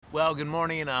Well, good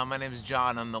morning. My name is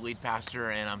John. I'm the lead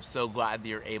pastor, and I'm so glad that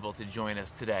you're able to join us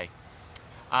today.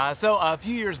 So, a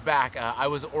few years back, I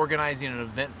was organizing an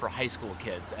event for high school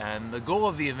kids, and the goal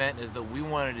of the event is that we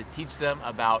wanted to teach them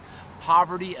about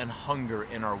poverty and hunger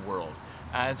in our world.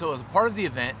 And so, as a part of the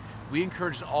event, we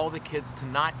encouraged all the kids to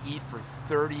not eat for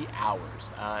 30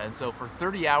 hours. And so, for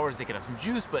 30 hours, they could have some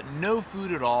juice, but no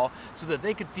food at all, so that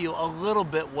they could feel a little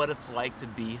bit what it's like to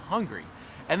be hungry.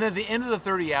 And then at the end of the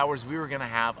 30 hours, we were going to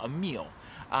have a meal.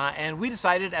 And we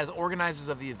decided, as organizers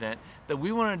of the event, that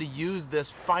we wanted to use this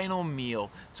final meal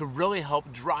to really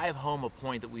help drive home a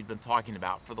point that we've been talking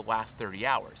about for the last 30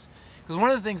 hours. Because one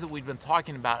of the things that we've been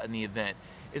talking about in the event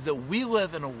is that we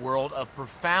live in a world of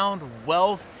profound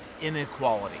wealth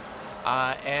inequality.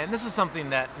 And this is something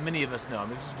that many of us know. I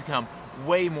mean, this has become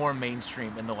way more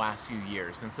mainstream in the last few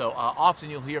years. And so often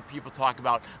you'll hear people talk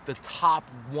about the top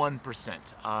 1%.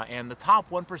 And the top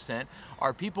 1%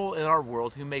 are people in our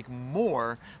world who make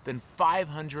more than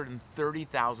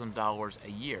 $530,000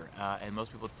 a year. And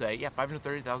most people would say, yeah,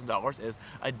 $530,000 is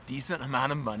a decent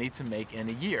amount of money to make in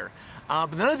a year.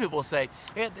 But then other people will say,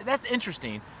 yeah, that's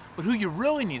interesting. But who you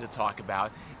really need to talk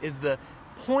about is the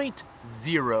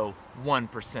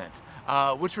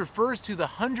 0.01%, which refers to the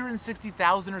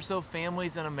 160,000 or so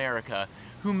families in America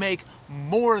who make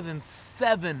more than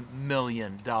 $7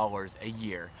 million a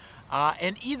year.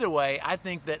 And either way, I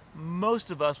think that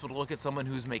most of us would look at someone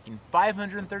who's making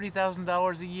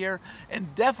 $530,000 a year,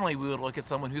 and definitely we would look at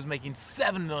someone who's making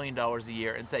 $7 million a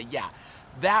year and say, yeah,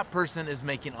 that person is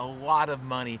making a lot of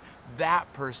money.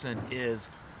 That person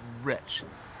is rich.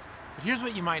 But here's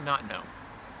what you might not know.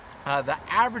 The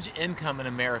average income in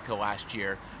America last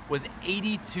year was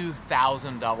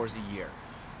 $82,000 a year.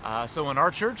 So in our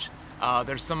church,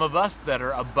 there's some of us that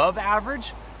are above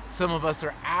average, some of us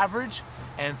are average,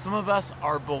 and some of us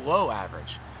are below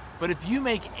average. But if you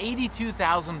make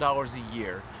 $82,000 a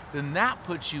year, then that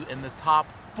puts you in the top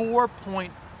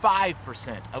 4.5%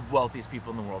 of wealthiest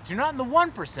people in the world. So you're not in the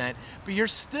 1%, but you're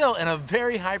still in a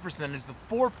very high percentage, the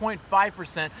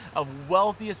 4.5% of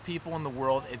wealthiest people in the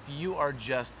world if you are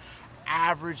just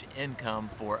average income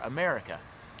for America.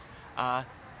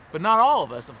 But not all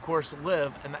of us, of course,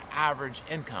 live in the average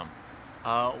income.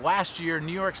 Last year,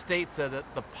 New York State said that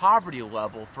the poverty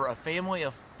level for a family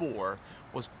of four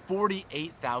was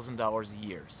 $48,000 a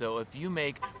year. So if you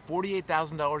make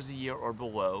 $48,000 a year or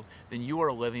below, then you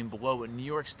are living below what New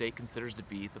York State considers to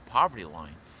be the poverty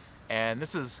line. And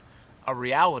this is a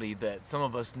reality that some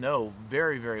of us know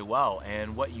very, very well.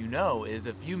 And what you know is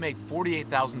if you make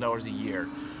 $48,000 a year,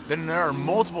 then there are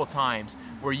multiple times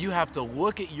where you have to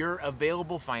look at your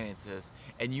available finances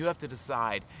and you have to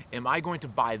decide, am I going to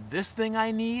buy this thing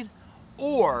I need,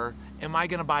 or am I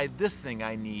going to buy this thing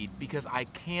I need because I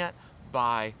can't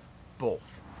buy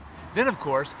both? Then, of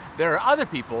course, there are other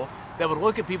people that would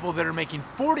look at people that are making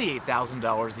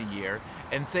 $48,000 a year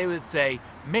and would say,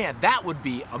 man, that would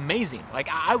be amazing. Like,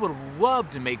 I would love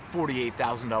to make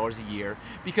 $48,000 a year,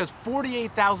 because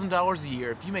 $48,000 a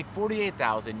year, if you make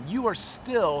 $48,000, you are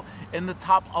still in the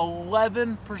top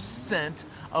 11%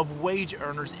 of wage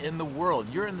earners in the world.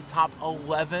 You're in the top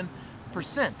 11%,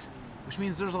 which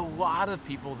means there's a lot of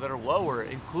people that are lower,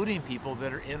 including people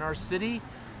that are in our city,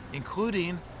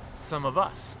 including some of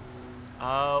us.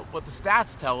 What the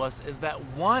stats tell us is that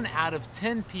 1 out of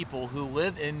 10 people who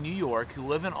live in New York, who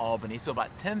live in Albany, so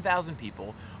about 10,000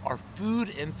 people, are food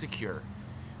insecure,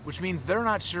 which means they're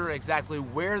not sure exactly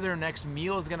where their next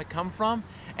meal is going to come from.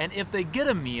 And if they get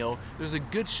a meal, there's a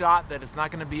good shot that it's not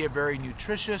going to be a very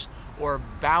nutritious or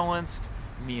balanced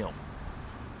meal.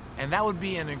 And that would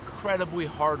be an incredibly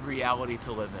hard reality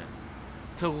to live in.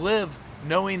 To live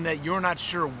knowing that you're not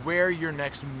sure where your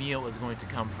next meal is going to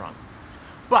come from.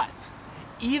 But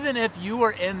even if you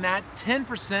are in that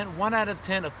 10%, 1 out of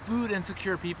 10 of food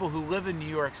insecure people who live in New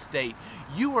York State,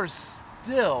 you are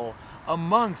still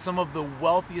among some of the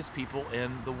wealthiest people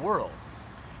in the world.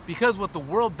 Because what the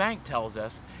World Bank tells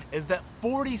us is that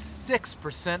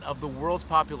 46% of the world's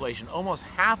population, almost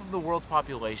half of the world's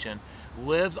population,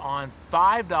 lives on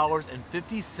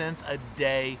 $5.50 a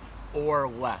day or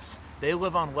less. They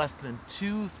live on less than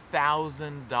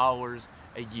 $2,000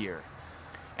 a year.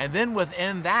 And then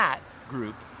within that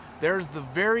group, there's the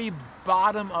very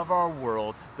bottom of our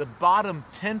world, the bottom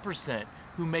 10%,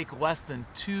 who make less than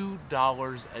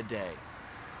 $2 a day.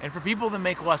 And for people that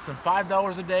make less than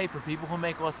 $5 a day, for people who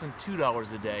make less than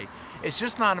 $2 a day, it's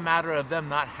just not a matter of them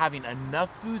not having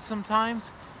enough food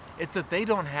sometimes. It's that they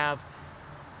don't have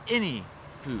any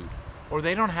food, or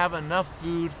they don't have enough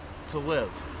food to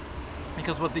live.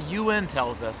 Because what the UN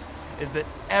tells us is that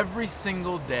every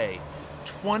single day,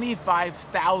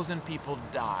 25,000 people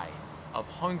die of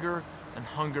hunger and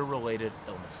hunger-related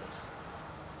illnesses.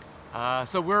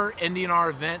 So we're ending our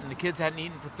event, and the kids hadn't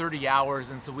eaten for 30 hours,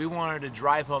 and so we wanted to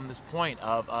drive home this point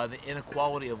of the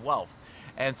inequality of wealth.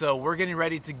 And so we're getting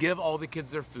ready to give all the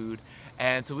kids their food,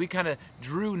 and so we kind of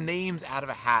drew names out of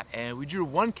a hat, and we drew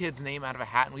one kid's name out of a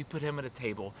hat, and we put him at a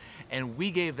table, and we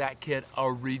gave that kid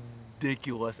a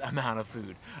ridiculous amount of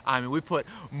food. I mean, we put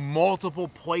multiple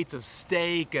plates of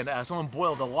steak, and someone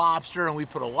boiled a lobster, and we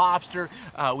put a lobster.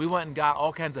 We went and got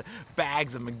all kinds of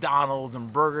bags of McDonald's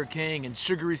and Burger King and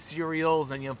sugary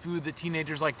cereals and food that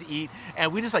teenagers like to eat,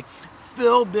 and we just like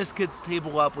filled this kid's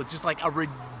table up with just like a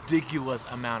ridiculous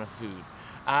amount of food.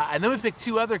 And then we picked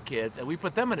two other kids and we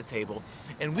put them at a table,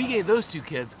 and we gave those two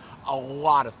kids a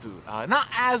lot of food. Not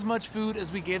as much food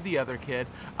as we gave the other kid,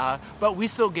 but we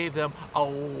still gave them a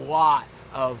lot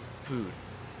of food.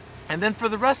 And then for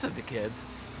the rest of the kids,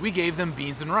 we gave them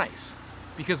beans and rice,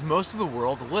 because most of the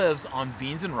world lives on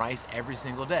beans and rice every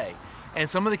single day. And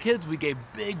some of the kids we gave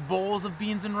big bowls of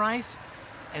beans and rice,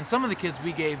 and some of the kids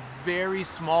we gave very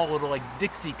small little like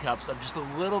Dixie cups of just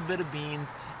a little bit of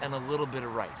beans and a little bit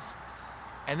of rice.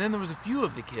 And then there was a few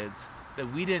of the kids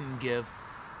that we didn't give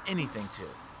anything to.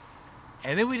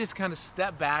 And then we just kind of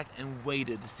stepped back and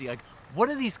waited to see, like, what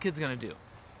are these kids gonna do?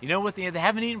 You know what, they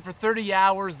haven't eaten for 30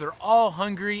 hours, they're all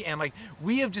hungry, and like,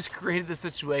 we have just created a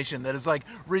situation that is like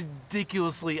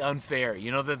ridiculously unfair.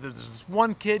 You know, that there's this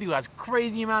one kid who has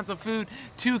crazy amounts of food,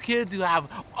 two kids who have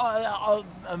an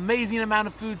amazing amount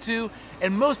of food too,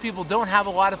 and most people don't have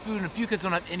a lot of food, and a few kids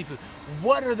don't have any food.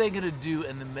 What are they gonna do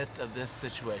in the midst of this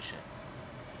situation?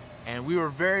 And we were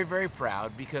very, very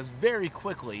proud, because very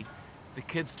quickly the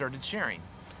kids started sharing.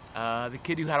 The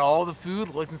kid who had all the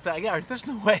food looked and said, yeah, there's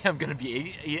no way I'm gonna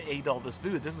be eat all this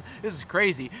food. This is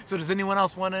crazy. So does anyone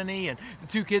else want any? And the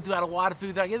two kids who had a lot of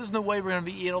food, they're like, yeah, there's no way we're gonna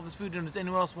be eating all this food. And does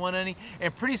anyone else want any?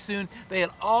 And pretty soon they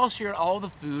had all shared all the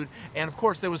food. And of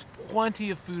course there was plenty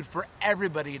of food for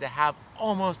everybody to have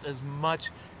almost as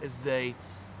much as they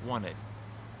wanted.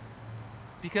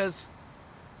 Because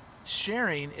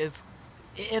sharing is,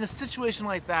 in a situation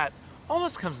like that,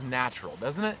 almost comes natural,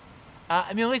 doesn't it?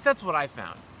 I mean, at least that's what I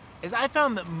found. I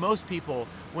found that most people,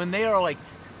 when they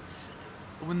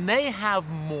have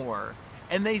more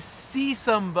and they see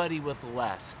somebody with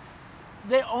less,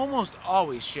 they almost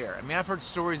always share. I mean, I've heard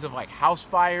stories of like house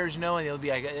fires, and it'll be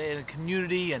like in a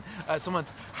community, and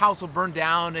someone's house will burn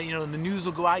down, and and the news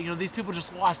will go out. These people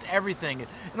just lost everything,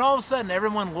 and all of a sudden,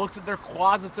 everyone looks at their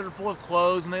closets that are full of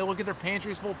clothes, and they look at their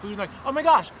pantries full of food, and like, oh my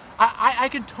gosh, I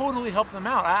can totally help them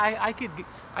out. I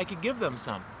could give them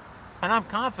some, and I'm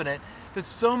confident that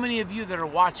so many of you that are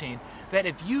watching, that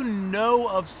if you know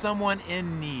of someone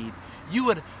in need, you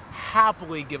would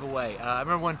happily give away. I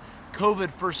remember when COVID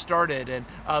first started, and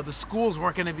the schools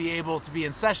weren't going to be able to be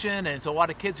in session, and so a lot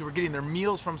of kids who were getting their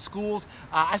meals from schools,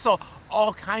 I saw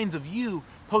all kinds of you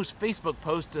post Facebook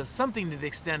posts to something to the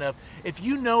extent of, if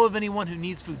you know of anyone who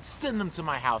needs food, send them to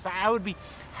my house. I would be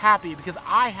happy, because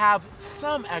I have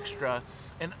some extra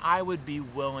and I would be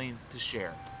willing to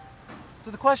share.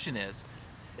 So the question is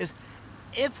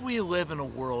if we live in a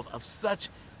world of such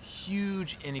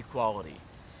huge inequality,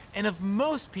 and if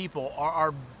most people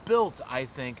are built, I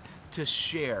think, to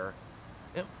share,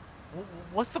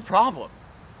 what's the problem?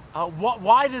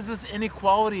 Why does this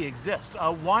inequality exist?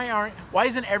 Why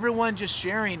isn't everyone just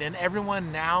sharing and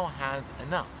everyone now has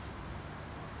enough?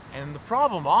 And the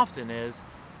problem often is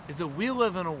that we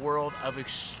live in a world of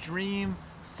extreme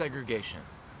segregation.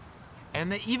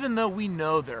 And that even though we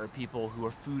know there are people who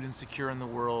are food insecure in the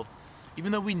world,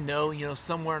 even though we know,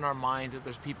 somewhere in our minds that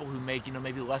there's people who make,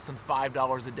 maybe less than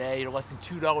 $5 a day or less than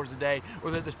 $2 a day,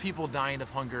 or that there's people dying of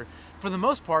hunger, for the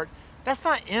most part, that's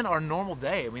not in our normal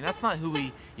day. I mean, that's not who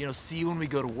we, see when we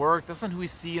go to work. That's not who we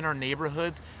see in our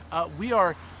neighborhoods. We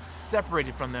are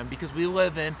separated from them because we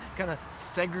live in kind of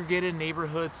segregated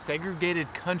neighborhoods,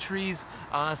 segregated countries,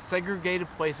 segregated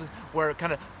places where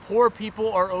kind of poor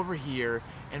people are over here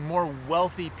and more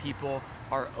wealthy people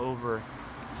are over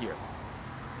here.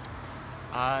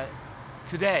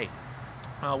 Today,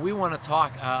 we want to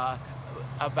talk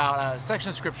about a section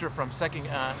of scripture from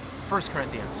 1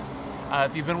 Corinthians.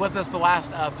 If you've been with us the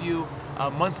last few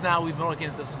months now, we've been looking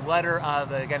at this letter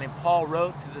that a guy named Paul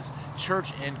wrote to this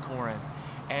church in Corinth.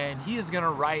 And he is going to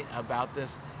write about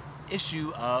this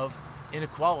issue of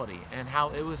inequality and how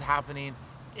it was happening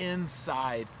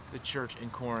inside the church in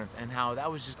Corinth, and how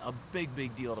that was just a big,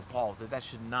 big deal to Paul, that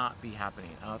should not be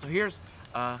happening. So here's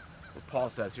what Paul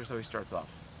says. Here's how he starts off.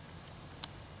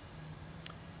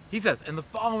 He says, in the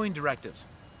following directives,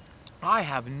 I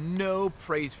have no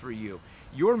praise for you.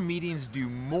 Your meetings do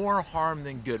more harm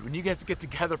than good. When you guys get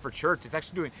together for church, it's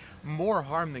actually doing more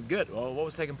harm than good. Well, what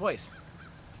was taking place?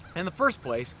 In the first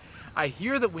place, I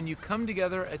hear that when you come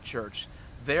together at church,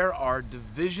 there are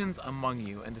divisions among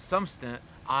you, and to some extent,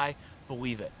 I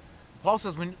believe it. Paul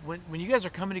says when you guys are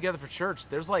coming together for church,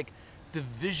 there's like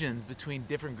divisions between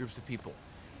different groups of people.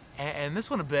 And this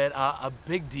one a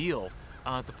big deal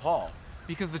to Paul,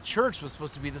 because the church was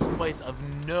supposed to be this place of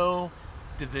no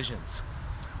divisions.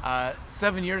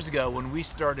 7 years ago, when we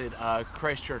started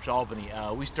Christ Church Albany,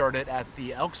 we started at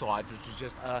the Elks Lodge, which was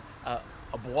just a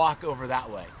block over that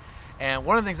way. And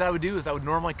one of the things I would do is I would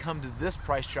normally come to this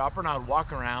Price Chopper and I would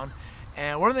walk around.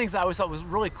 And one of the things I always thought was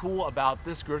really cool about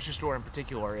this grocery store in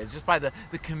particular is just by the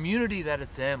community that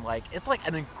it's in. Like, it's like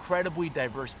an incredibly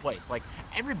diverse place. Like,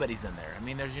 everybody's in there. I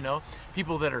mean, there's,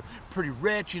 people that are pretty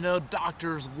rich,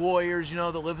 doctors, lawyers,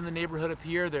 that live in the neighborhood up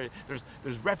here.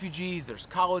 There's refugees, there's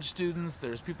college students,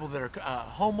 there's people that are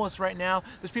homeless right now.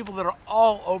 There's people that are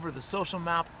all over the social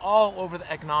map, all over the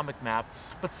economic map.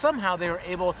 But somehow they were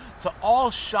able to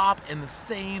all shop in the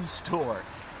same store.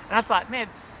 And I thought, man,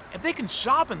 if they can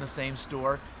shop in the same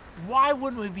store, why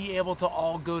wouldn't we be able to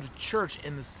all go to church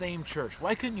in the same church?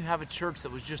 Why couldn't you have a church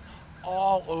that was just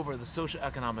all over the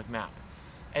socioeconomic map?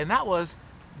 And that was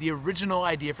the original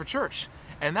idea for church.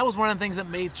 And that was one of the things that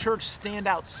made church stand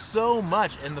out so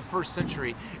much in the first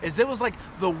century, is it was like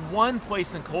the one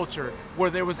place in culture where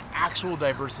there was actual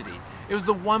diversity. It was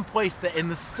the one place that in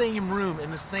the same room,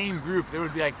 in the same group, there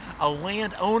would be like a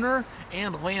landowner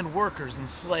and land workers and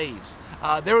slaves.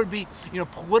 There would be,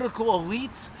 political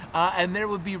elites, and there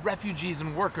would be refugees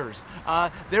and workers.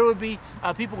 There would be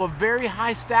people of very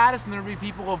high status, and there would be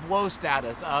people of low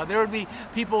status. There would be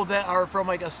people that are from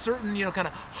like a certain, kind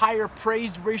of higher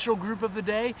praised racial group of the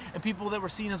day, and people that were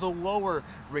seen as a lower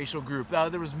racial group.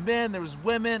 There was men, there was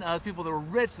women, people that were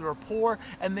rich, that were poor,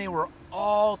 and they were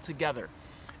all together.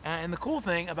 And the cool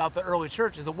thing about the early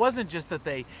church is it wasn't just that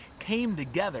they came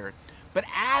together, but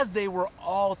as they were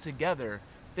all together,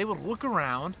 they would look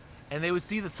around and they would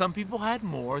see that some people had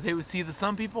more, they would see that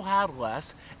some people had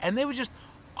less, and they would just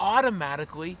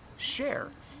automatically share.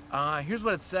 Here's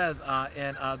what it says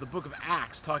in the book of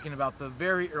Acts, talking about the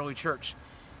very early church.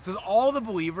 It says, all the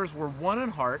believers were one in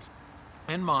heart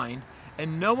and mind,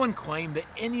 and no one claimed that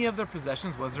any of their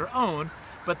possessions was their own,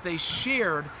 but they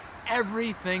shared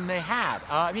everything they had.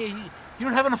 You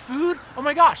don't have enough food? Oh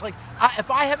my gosh, if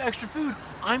I have extra food,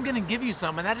 I'm going to give you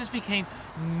some. And that just became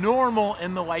normal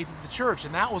in the life of the church.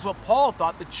 And that was what Paul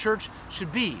thought the church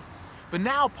should be. But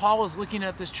now Paul is looking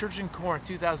at this church in Corinth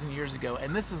 2,000 years ago,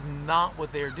 and this is not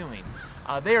what they are doing.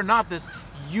 They are not this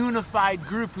unified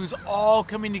group who's all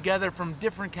coming together from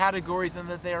different categories and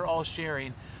that they are all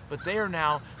sharing, but they are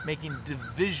now making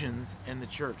divisions in the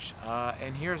church.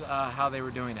 And here's how they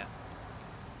were doing it.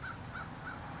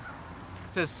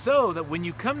 It says, so that when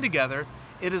you come together,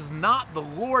 it is not the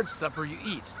Lord's Supper you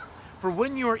eat. For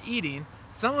when you are eating,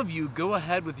 some of you go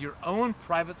ahead with your own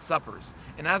private suppers,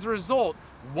 and as a result,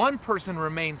 one person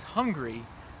remains hungry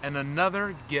and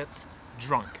another gets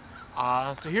drunk.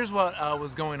 So here's what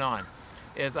was going on.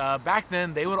 Is back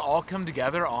then they would all come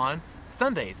together on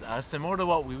Sundays, similar to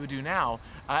what we would do now,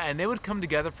 and they would come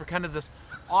together for kind of this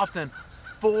often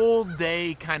full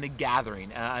day kind of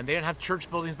gathering. And they didn't have church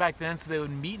buildings back then, so they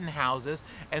would meet in houses.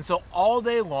 And so all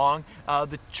day long,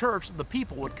 the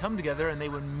people would come together and they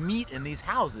would meet in these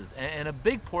houses. And a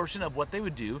big portion of what they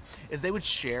would do is they would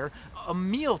share a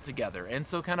meal together. And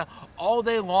so kind of all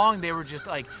day long, they were just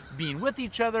like being with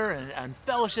each other and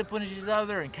fellowship with each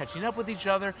other and catching up with each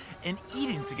other and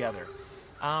eating together.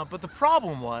 But the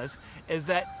problem is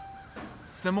that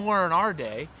similar in our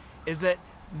day, is that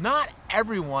not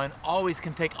everyone always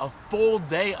can take a full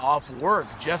day off work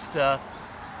just to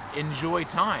enjoy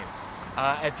time.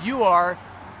 If you are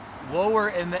lower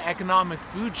in the economic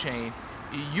food chain,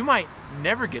 you might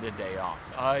never get a day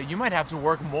off. You might have to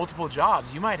work multiple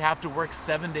jobs. You might have to work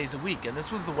 7 days a week. And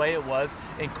this was the way it was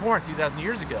in Corinth 2,000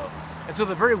 years ago. And so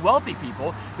the very wealthy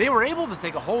people, they were able to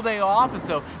take a whole day off. And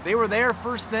so they were there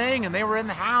first thing, and they were in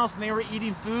the house, and they were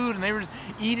eating food, and they were just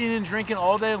eating and drinking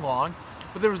all day long.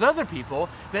 But there was other people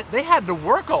that they had to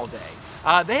work all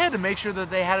day. They had to make sure that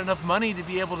they had enough money to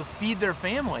be able to feed their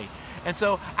family. And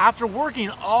so after working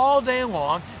all day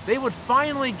long, they would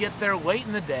finally get there late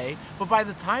in the day, but by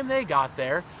the time they got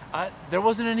there, there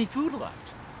wasn't any food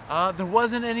left. There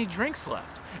wasn't any drinks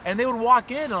left. And they would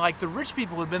walk in, and like the rich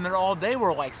people who had been there all day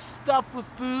were like stuffed with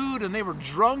food, and they were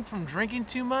drunk from drinking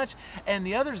too much, and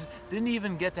the others didn't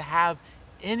even get to have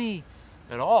any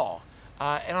at all.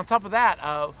 And on top of that,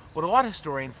 what a lot of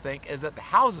historians think is that the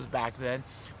houses back then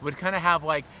would kind of have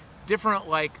like different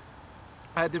like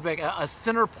There'd be like a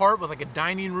center part with like a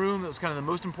dining room that was kind of the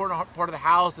most important part of the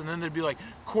house, and then there'd be like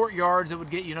courtyards that would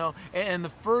get, and the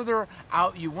further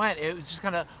out you went, it was just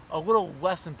kind of a little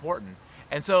less important.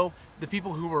 And so the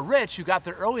people who were rich, who got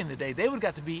there early in the day, they would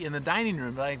got to be in the dining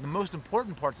room, like the most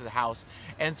important parts of the house.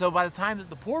 And so by the time that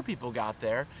the poor people got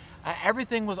there,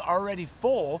 everything was already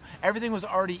full, everything was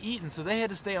already eaten, so they had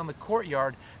to stay on the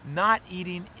courtyard, not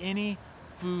eating any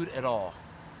food at all.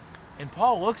 And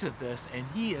Paul looks at this and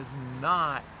he is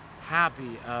not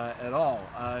happy at all.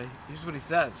 Here's what he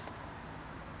says.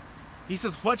 He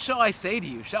says, "What shall I say to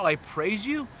you? Shall I praise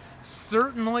you?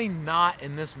 Certainly not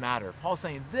in this matter." Paul's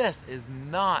saying this is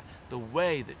not the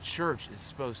way that church is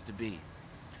supposed to be.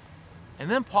 And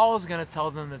then Paul is going to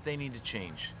tell them that they need to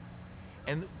change.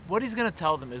 And what he's going to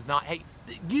tell them is not, hey,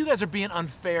 you guys are being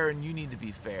unfair and you need to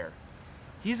be fair.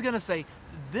 He's going to say,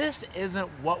 this isn't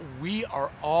what we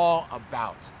are all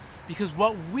about. Because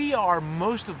what we are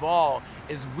most of all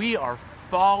is we are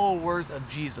followers of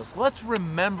Jesus. Let's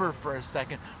remember for a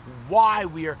second why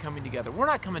we are coming together. We're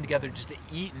not coming together just to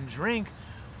eat and drink.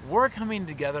 We're coming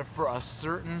together for a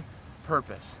certain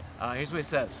purpose. Here's what he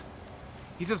says.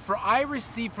 He says, "For I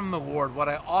received from the Lord what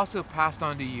I also passed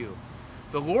on to you.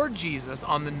 The Lord Jesus,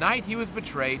 on the night he was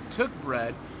betrayed, took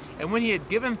bread, and when he had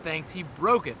given thanks, he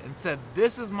broke it and said,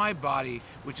 'This is my body,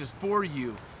 which is for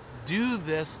you. Do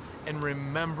this in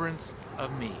remembrance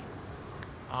of me.'"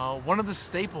 One of the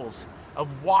staples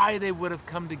of why they would have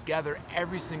come together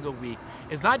every single week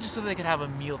is not just so they could have a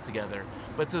meal together,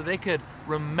 but so they could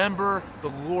remember the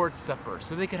Lord's Supper,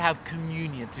 so they could have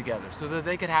communion together, so that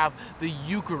they could have the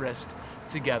Eucharist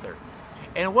together.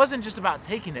 And it wasn't just about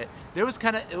taking it. It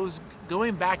was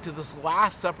going back to this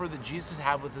Last Supper that Jesus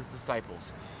had with his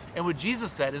disciples. And what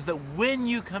Jesus said is that when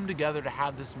you come together to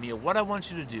have this meal, what I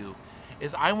want you to do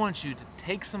is I want you to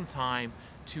take some time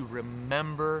to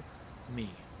remember me.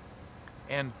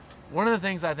 And one of the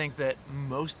things I think that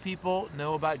most people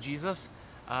know about Jesus,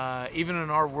 even in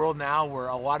our world now where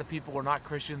a lot of people are not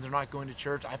Christians, are not going to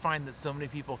church, I find that so many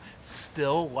people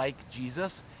still like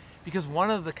Jesus, because one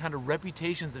of the kind of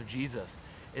reputations of Jesus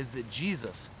is that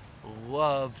Jesus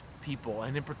loved people,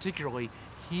 and in particularly,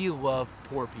 he loved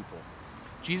poor people.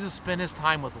 Jesus spent his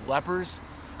time with lepers.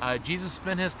 Jesus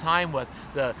spent his time with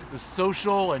the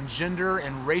social and gender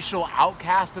and racial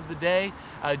outcast of the day.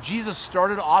 Jesus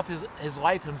started off his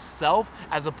life himself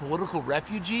as a political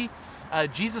refugee.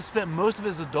 Jesus spent most of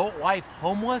his adult life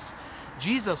homeless.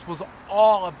 Jesus was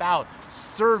all about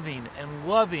serving and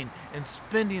loving and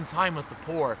spending time with the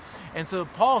poor. And so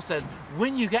Paul says,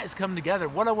 when you guys come together,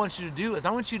 what I want you to do is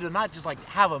I want you to not just like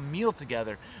have a meal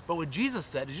together, but what Jesus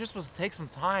said is you're supposed to take some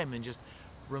time and just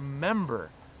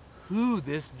remember who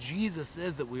this Jesus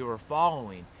is that we were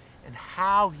following and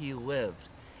how he lived,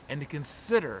 and to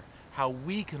consider how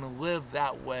we can live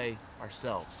that way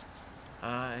ourselves.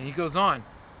 And he goes on.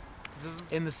 He says,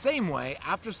 "In the same way,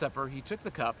 after supper, he took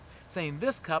the cup, saying,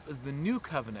 'This cup is the new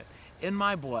covenant in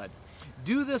my blood.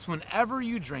 Do this whenever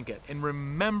you drink it in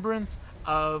remembrance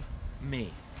of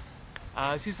me.'"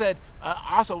 She said,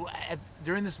 also,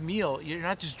 during this meal, you're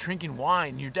not just drinking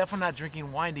wine. You're definitely not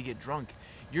drinking wine to get drunk.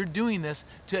 You're doing this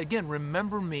to, again,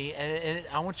 remember me. And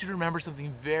I want you to remember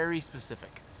something very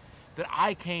specific, that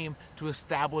I came to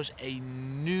establish a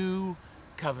new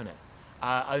covenant,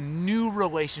 a new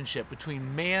relationship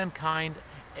between mankind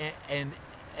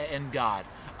and God.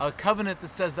 A covenant that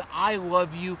says that I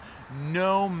love you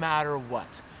no matter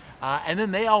what. And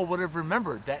then they all would have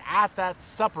remembered that at that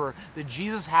supper that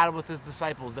Jesus had with his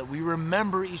disciples, that we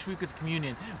remember each week with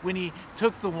communion, when he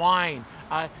took the wine,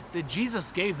 that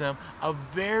Jesus gave them a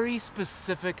very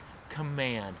specific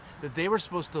command, that they were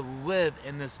supposed to live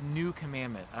in this new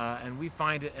commandment. And we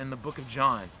find it in the book of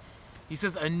John. He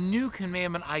says, "A new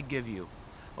commandment I give you,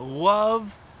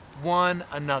 love one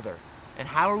another." And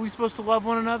how are we supposed to love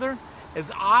one another?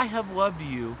 "As I have loved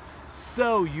you,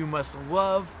 so you must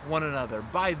love one another.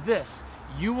 By this,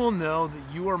 you will know that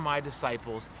you are my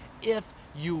disciples, if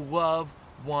you love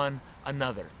one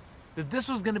another." That this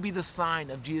was going to be the sign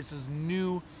of Jesus'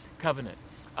 new covenant.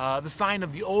 The sign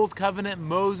of the old covenant,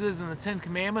 Moses and the 10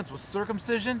 Commandments, was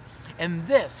circumcision. And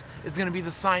this is going to be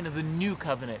the sign of the new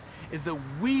covenant, is that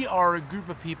we are a group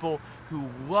of people who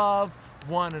love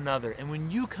one another. And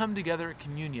when you come together at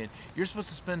communion, you're supposed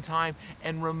to spend time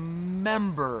and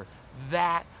remember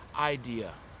that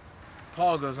idea.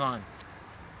 Paul goes on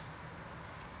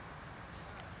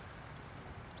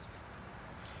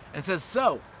and says,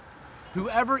 "So,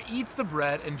 whoever eats the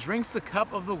bread and drinks the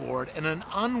cup of the Lord in an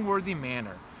unworthy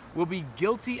manner will be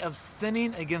guilty of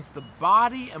sinning against the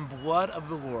body and blood of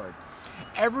the Lord.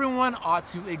 Everyone ought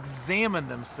to examine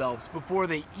themselves before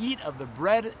they eat of the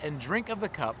bread and drink of the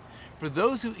cup. For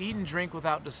those who eat and drink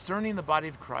without discerning the body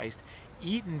of Christ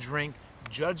eat and drink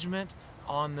judgment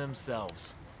on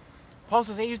themselves. Paul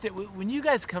says, hey, when you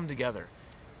guys come together,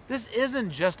 this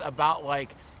isn't just about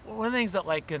like, one of the things that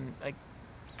like can like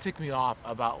tick me off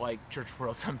about like church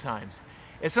world sometimes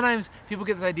is sometimes people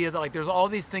get this idea that like there's all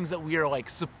these things that we are like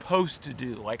supposed to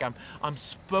do. Like I'm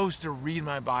supposed to read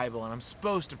my Bible, and I'm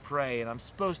supposed to pray, and I'm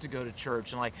supposed to go to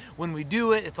church, and like when we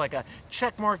do it, it's like a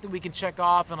check mark that we can check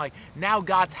off, and like now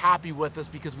God's happy with us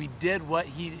because we did what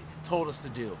he told us to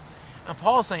do. And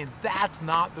Paul is saying that's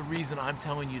not the reason I'm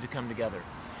telling you to come together.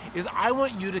 Is I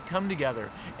want you to come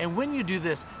together, and when you do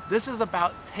this, this is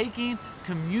about taking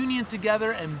communion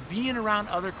together and being around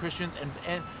other Christians,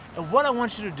 and what I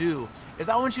want you to do is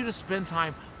I want you to spend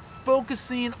time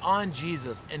focusing on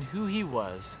Jesus and who he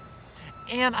was,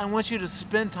 and I want you to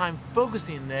spend time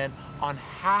focusing then on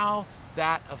how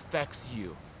that affects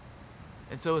you.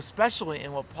 And so especially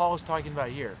in what Paul is talking about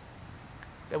here,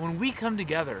 that when we come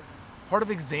together, part of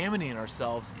examining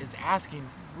ourselves is asking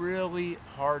really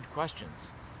hard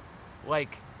questions.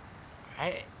 Like,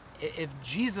 if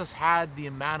Jesus had the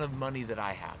amount of money that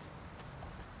I have,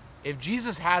 if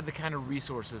Jesus had the kind of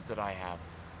resources that I have,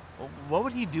 what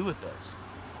would he do with those?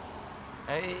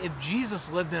 If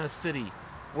Jesus lived in a city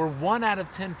where 1 out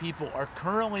of 10 people are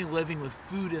currently living with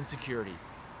food insecurity,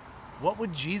 what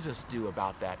would Jesus do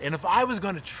about that? And if I was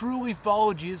going to truly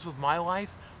follow Jesus with my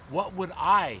life, what would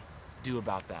I do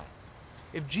about that?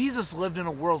 If Jesus lived in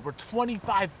a world where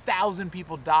 25,000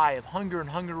 people die of hunger and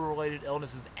hunger-related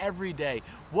illnesses every day,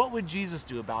 what would Jesus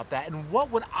do about that? And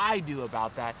what would I do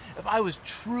about that if I was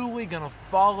truly going to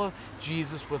follow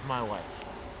Jesus with my life?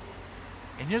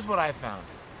 And here's what I found,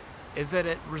 is that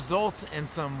it results in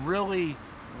some really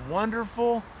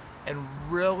wonderful and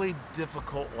really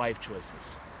difficult life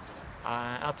choices.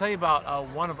 I'll tell you about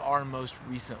one of our most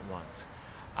recent ones.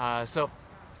 So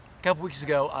a couple weeks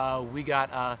ago, we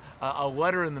got a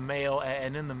letter in the mail,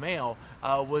 and in the mail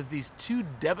was these 2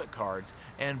 debit cards,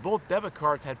 and both debit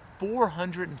cards had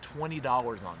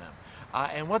 $420 on them.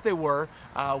 And what they were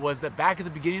was that back at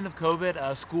the beginning of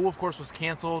COVID, school, of course, was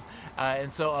canceled,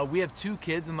 and so we have 2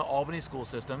 kids in the Albany school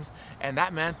systems, and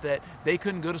that meant that they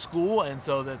couldn't go to school, and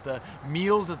so that the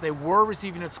meals that they were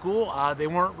receiving at school, they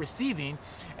weren't receiving,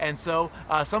 and so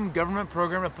some government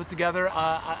program had put together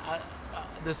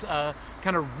this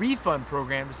kind of refund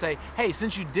program to say, hey,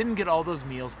 since you didn't get all those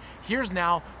meals, here's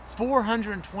now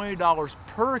 $420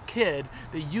 per kid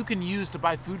that you can use to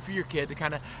buy food for your kid to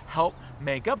kind of help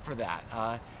make up for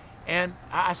that. And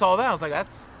I saw that, I was like,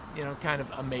 that's kind of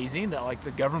amazing that like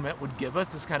the government would give us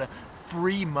this kind of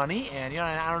free money. And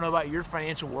I don't know about your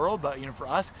financial world, but for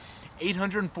us,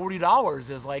 $840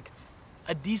 is like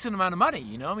a decent amount of money.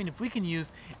 If we can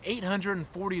use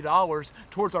 $840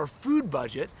 towards our food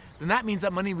budget, then that means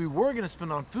that money we were going to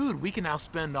spend on food, we can now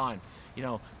spend on,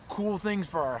 cool things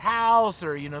for our house,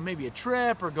 or, maybe a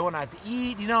trip, or going out to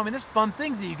eat. There's fun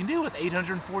things that you can do with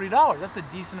 $840. That's a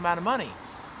decent amount of money.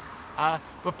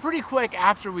 But pretty quick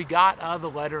after we got the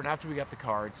letter and after we got the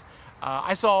cards,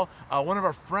 I saw one of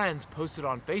our friends posted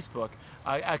on Facebook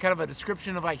kind of a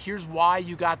description of like, here's why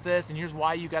you got this and here's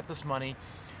why you got this money.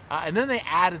 And then they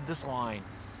added this line.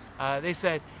 They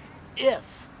said,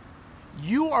 if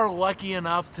you are lucky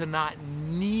enough to not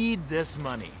need this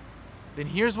money, then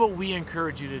here's what we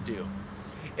encourage you to do,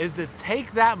 is to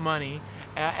take that money,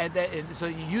 and so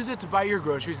you use it to buy your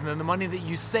groceries, and then the money that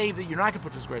you save that you're not going to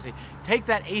put towards groceries, take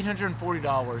that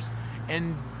 $840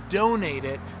 and donate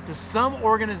it to some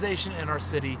organization in our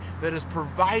city that is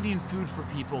providing food for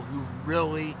people who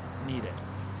really need it.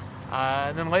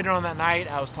 And then later on that night,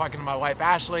 I was talking to my wife,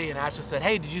 Ashley, and Ashley said,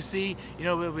 hey, did you see,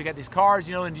 we got these cards,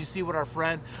 and did you see what our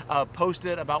friend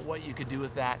posted about what you could do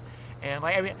with that? And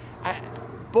like,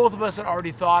 both of us had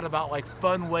already thought about like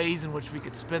fun ways in which we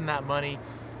could spend that money.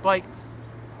 But like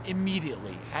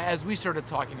immediately, as we started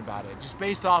talking about it, just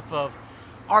based off of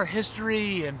our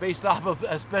history and based off of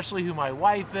especially who my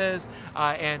wife is,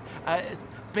 and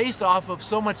based off of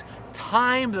so much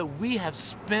time that we have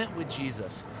spent with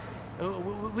Jesus,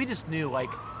 we just knew, like,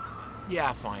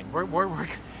 yeah, fine.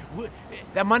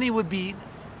 That money would be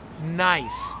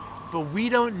nice, but we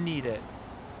don't need it.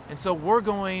 And so we're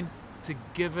going to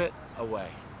give it away.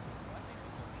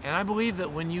 And I believe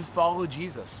that when you follow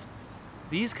Jesus,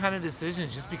 these kind of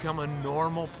decisions just become a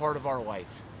normal part of our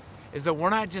life. Is that we're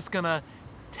not just going to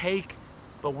take,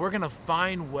 but we're going to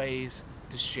find ways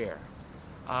to share.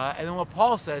 And then what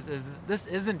Paul says is that this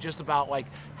isn't just about like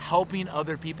helping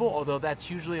other people, although that's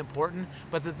hugely important,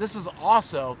 but that this is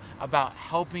also about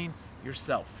helping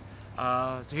yourself.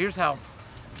 So here's how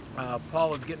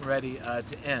Paul is getting ready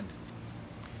to end.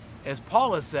 As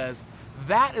Paulus says,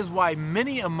 that is why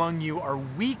many among you are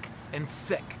weak and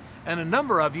sick, and a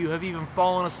number of you have even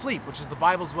fallen asleep, which is the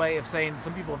Bible's way of saying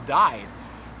some people have died.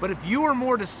 But if you were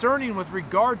more discerning with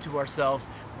regard to ourselves,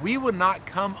 we would not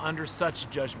come under such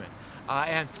judgment.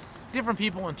 And different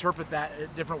people interpret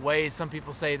that different ways. Some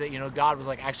people say that, God was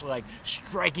actually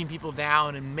striking people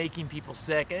down and making people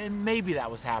sick, and maybe that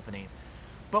was happening.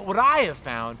 But what I have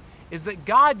found is that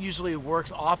God usually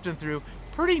works often through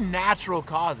pretty natural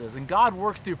causes, and God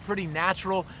works through pretty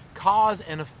natural cause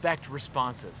and effect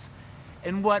responses.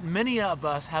 And what many of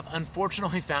us have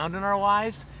unfortunately found in our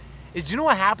lives is, do you know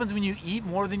what happens when you eat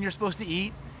more than you're supposed to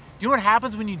eat? Do you know what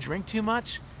happens when you drink too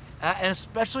much? And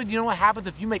especially, do you know what happens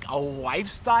if you make a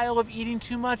lifestyle of eating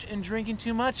too much and drinking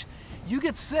too much? You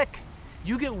get sick,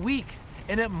 you get weak,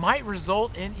 and it might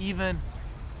result in even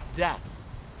death.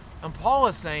 And Paul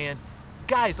is saying,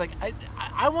 guys,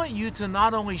 I want you to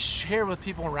not only share with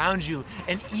people around you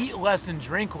and eat less and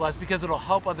drink less because it'll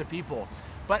help other people,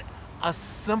 but a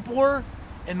simpler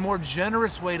and more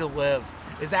generous way to live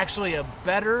is actually a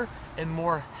better and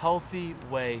more healthy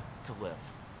way to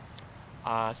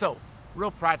live. So,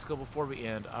 real practical before we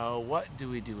end, what do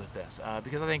we do with this?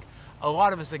 Because I think a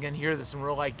lot of us, again, hear this and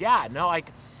we're like, yeah, no,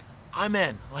 I'm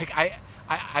in.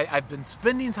 I've been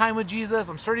spending time with Jesus.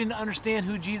 I'm starting to understand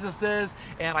who Jesus is,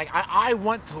 and I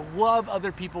want to love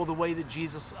other people the way that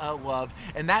Jesus loved,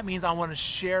 and that means I want to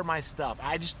share my stuff.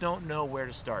 I just don't know where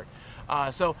to start.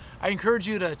 So I encourage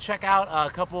you to check out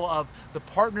a couple of the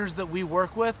partners that we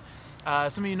work with.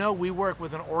 Some of you know we work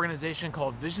with an organization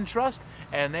called Vision Trust,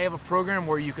 and they have a program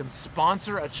where you can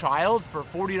sponsor a child for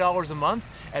 $40 a month,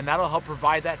 and that'll help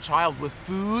provide that child with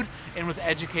food and with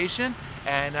education.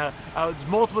 And there's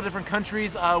multiple different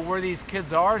countries where these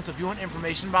kids are, and so if you want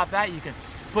information about that, you can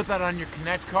put that on your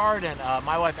Connect card, and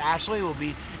my wife Ashley will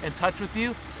be in touch with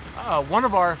you. One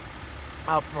of our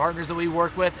partners that we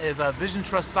work with is a Vision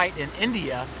Trust site in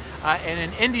India, and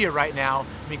in India right now,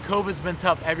 COVID's been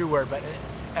tough everywhere, but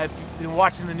if you've been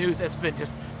watching the news, it's been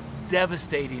just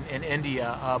devastating in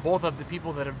India, both of the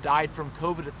people that have died from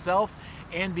COVID itself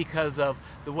and because of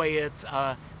the way it's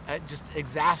just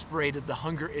exasperated the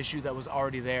hunger issue that was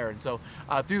already there. And so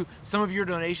through some of your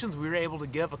donations, we were able to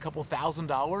give a couple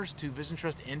 $1,000s to Vision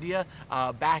Trust India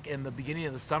back in the beginning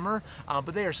of the summer,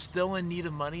 but they are still in need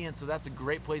of money, and so that's a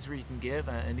great place where you can give.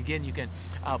 And again, you can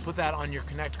put that on your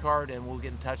Connect card and we'll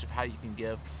get in touch of how you can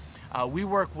give. We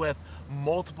work with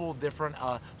multiple different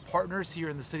partners here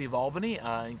in the city of Albany,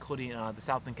 including the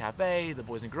Southland Cafe, the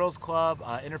Boys and Girls Club,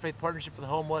 Interfaith Partnership for the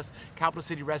Homeless, Capital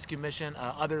City Rescue Mission,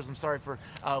 others. I'm sorry for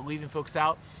leaving folks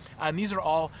out. And these are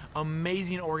all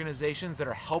amazing organizations that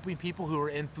are helping people who are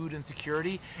in food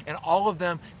insecurity, and all of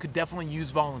them could definitely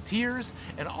use volunteers,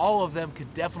 and all of them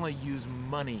could definitely use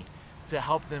money to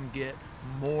help them get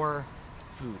more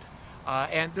food.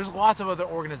 And there's lots of other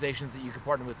organizations that you can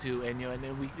partner with too, and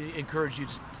and we encourage you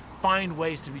to just find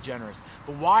ways to be generous.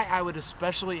 But why I would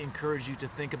especially encourage you to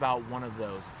think about one of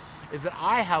those is that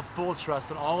I have full trust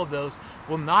that all of those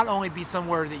will not only be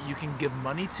somewhere that you can give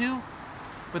money to,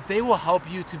 but they will help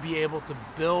you to be able to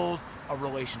build a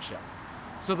relationship.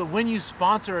 So that when you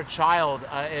sponsor a child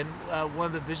in one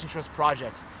of the Vision Trust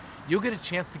projects, you'll get a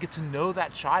chance to get to know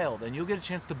that child, and you'll get a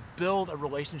chance to build a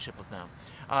relationship with them.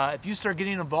 If you start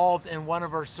getting involved in one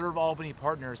of our Serve Albany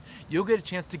partners, you'll get a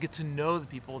chance to get to know the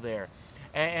people there.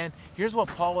 And here's what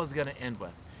Paul is going to end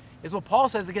with. Is what Paul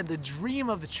says again, the dream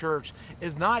of the church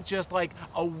is not just like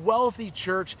a wealthy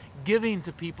church giving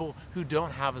to people who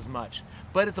don't have as much,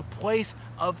 but it's a place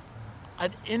of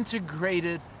an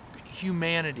integrated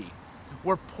humanity,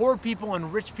 where poor people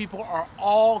and rich people are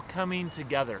all coming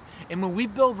together. And when we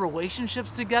build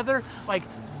relationships together,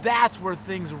 that's where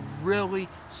things really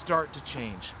start to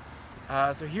change.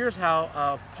 So here's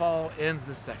how Paul ends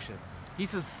this section. He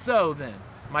says, "So then,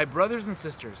 my brothers and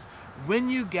sisters, when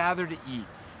you gather to eat,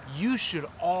 you should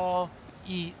all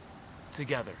eat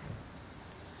together."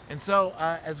 And so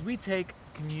as we take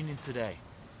communion today,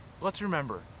 let's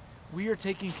remember, we are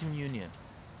taking communion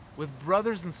with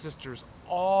brothers and sisters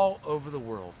all over the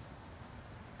world.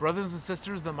 Brothers and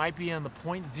sisters that might be in the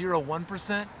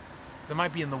 0.01%, that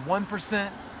might be in the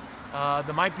 1%,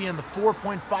 that might be in the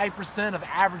 4.5% of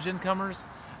average incomers,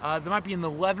 that might be in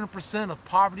the 11% of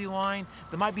poverty line,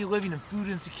 that might be living in food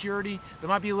insecurity, that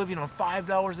might be living on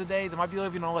 $5 a day, that might be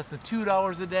living on less than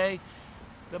 $2 a day,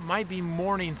 that might be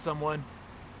mourning someone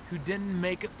who didn't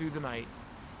make it through the night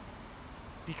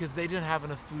because they didn't have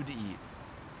enough food to eat.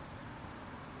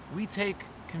 We take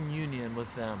communion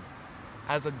with them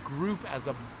as a group, as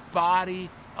a body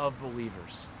of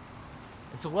believers.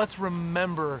 And so let's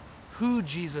remember who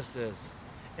Jesus is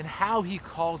and how he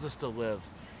calls us to live,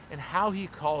 and how he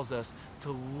calls us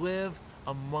to live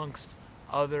amongst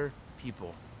other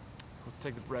people. So let's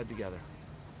take the bread together.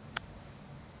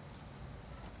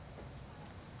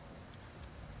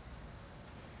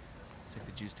 Let's take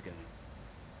the juice together.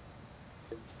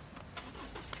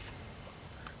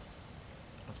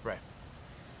 Let's pray.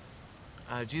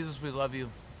 Jesus, we love you.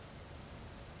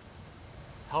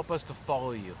 Help us to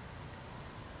follow you.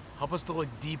 Help us to look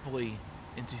deeply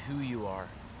into who you are,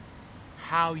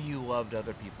 how you loved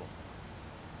other people,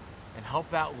 and help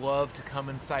that love to come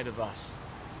inside of us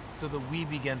so that we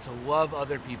begin to love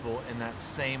other people in that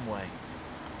same way,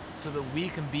 so that we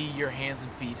can be your hands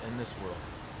and feet in this world.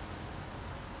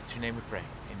 In your name we pray.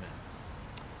 Amen.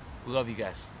 We love you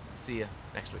guys. See you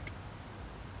next week.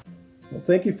 Well,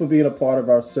 thank you for being a part of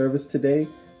our service today.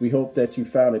 We hope that you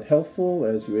found it helpful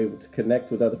as you were able to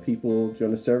connect with other people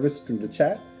during the service through the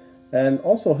chat, and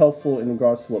also helpful in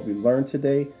regards to what we learned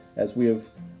today as we have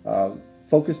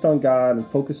focused on God and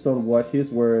focused on what His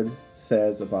Word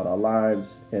says about our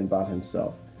lives and about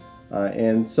Himself.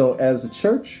 And so as a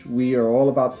church, we are all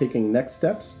about taking next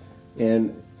steps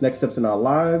in our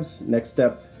lives, next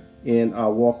step in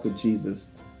our walk with Jesus,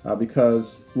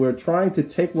 because we're trying to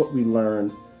take what we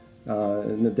learned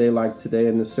in a day like today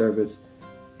in the service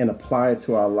and apply it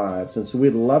to our lives. And so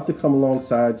we'd love to come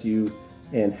alongside you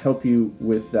and help you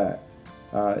with that.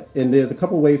 And there's a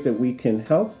couple ways that we can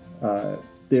help.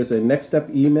 There's a next step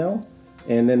email,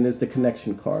 and then there's the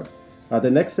connection card.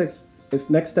 The next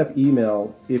step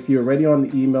email, if you're already on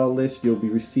the email list, you'll be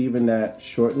receiving that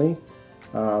shortly.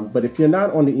 But if you're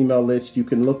not on the email list, you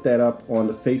can look that up on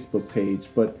the Facebook page.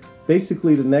 But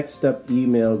basically, the next step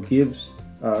email gives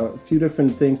a few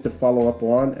different things to follow up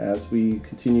on as we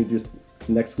continue just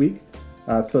next week.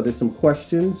 So there's some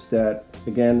questions that,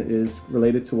 again, is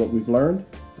related to what we've learned,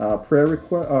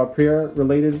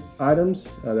 prayer-related items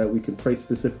that we can pray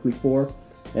specifically for,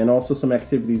 and also some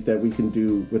activities that we can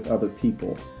do with other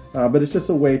people. But it's just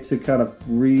a way to kind of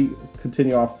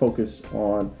continue our focus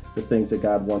on the things that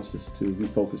God wants us to be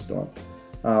focused on.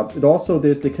 But also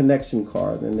there's the connection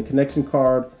card, and the connection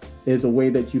card is a way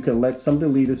that you can let some of the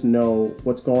leaders know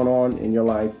what's going on in your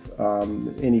life,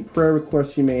 any prayer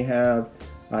requests you may have,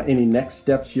 any next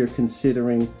steps you're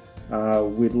considering.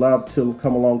 We'd love to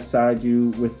come alongside you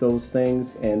with those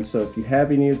things. And so if you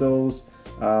have any of those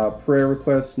prayer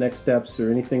requests, next steps, or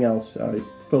anything else,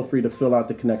 feel free to fill out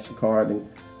the connection card and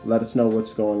let us know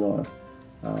what's going on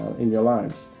in your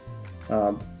lives.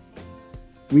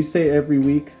 We say every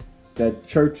week that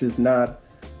church is not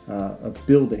a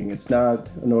building. It's not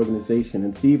an organization.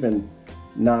 It's even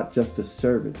not just a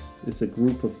service. It's a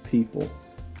group of people.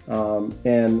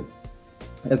 And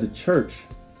as a church,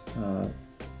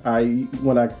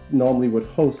 when I normally would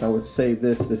host, I would say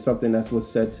this. There's something that was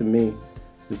said to me,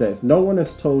 is that if no one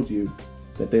has told you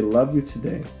that they love you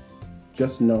today,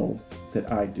 just know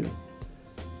that I do.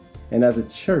 And as a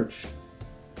church,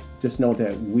 just know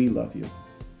that we love you.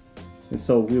 And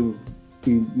so we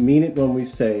mean it when we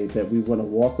say that we want to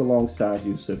walk alongside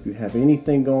you. So if you have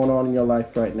anything going on in your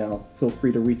life right now, feel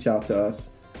free to reach out to us.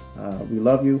 We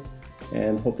love you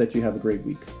and hope that you have a great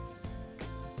week.